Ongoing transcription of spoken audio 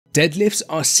Deadlifts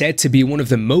are said to be one of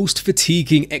the most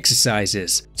fatiguing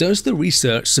exercises. Does the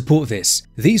research support this?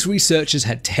 These researchers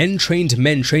had 10 trained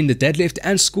men train the deadlift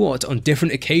and squat on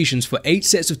different occasions for 8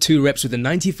 sets of 2 reps with a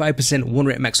 95% 1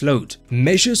 rep max load.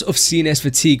 Measures of CNS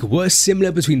fatigue were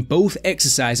similar between both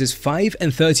exercises 5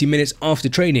 and 30 minutes after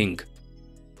training.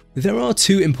 There are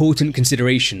 2 important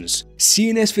considerations.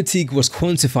 CNS fatigue was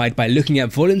quantified by looking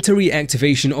at voluntary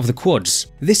activation of the quads.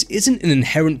 This isn't an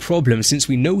inherent problem since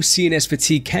we know CNS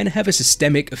fatigue can have a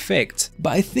systemic effect,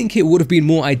 but I think it would have been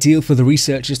more ideal for the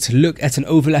researchers to look at an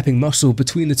overlapping muscle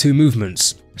between the 2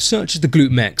 movements, such as the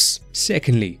glute max.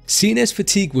 Secondly, CNS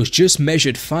fatigue was just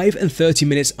measured 5 and 30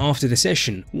 minutes after the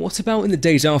session. What about in the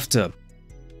days after?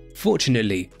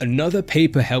 Fortunately, another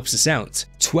paper helps us out.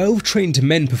 12 trained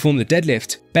men performed the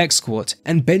deadlift, back squat,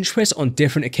 and bench press on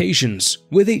different occasions.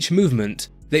 With each movement,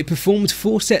 they performed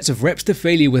 4 sets of reps to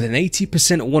failure with an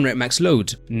 80% 1 rep max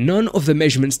load. None of the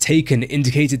measurements taken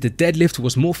indicated the deadlift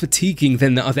was more fatiguing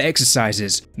than the other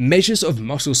exercises. Measures of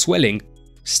muscle swelling,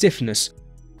 stiffness,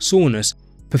 soreness,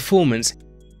 performance,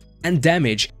 and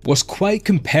damage was quite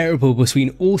comparable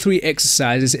between all 3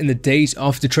 exercises in the days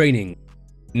after training.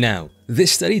 Now,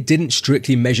 this study didn't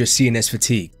strictly measure CNS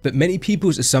fatigue, but many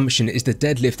people's assumption is the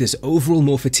deadlift is overall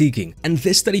more fatiguing, and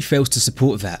this study fails to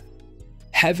support that.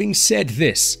 Having said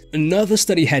this, another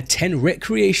study had 10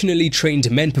 recreationally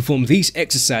trained men perform these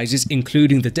exercises,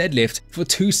 including the deadlift, for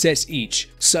 2 sets each.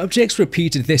 Subjects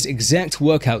repeated this exact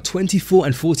workout 24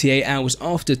 and 48 hours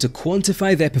after to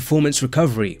quantify their performance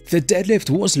recovery. The deadlift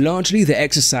was largely the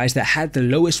exercise that had the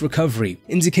lowest recovery,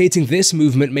 indicating this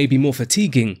movement may be more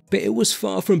fatiguing, but it was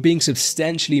far from being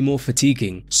substantially more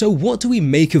fatiguing. So what do we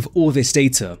make of all this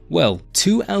data? Well,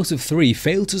 2 out of 3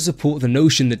 fail to support the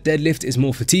notion that deadlift is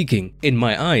more fatiguing. In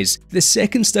my eyes, the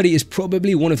second study is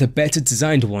probably one of the better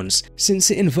designed ones,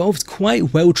 since it involved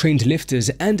quite well-trained lifters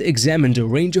and examined a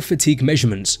range of fatigue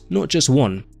measurements, not just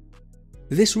one.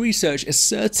 This research is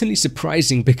certainly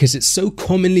surprising because it's so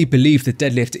commonly believed the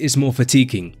deadlift is more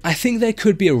fatiguing. I think there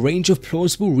could be a range of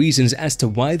plausible reasons as to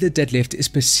why the deadlift is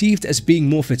perceived as being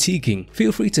more fatiguing.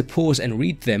 Feel free to pause and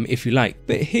read them if you like.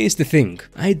 But here's the thing,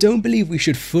 I don't believe we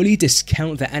should fully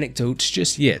discount the anecdotes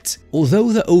just yet.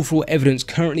 Although the overall evidence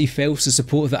currently fails to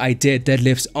support the idea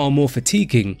deadlifts are more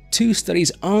fatiguing, 2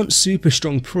 studies aren't super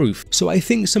strong proof, so I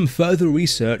think some further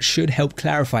research should help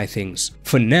clarify things.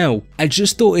 For now, I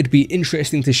just thought it'd be interesting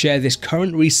to share this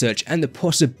current research and the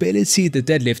possibility the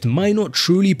deadlift might not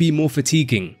truly be more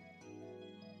fatiguing.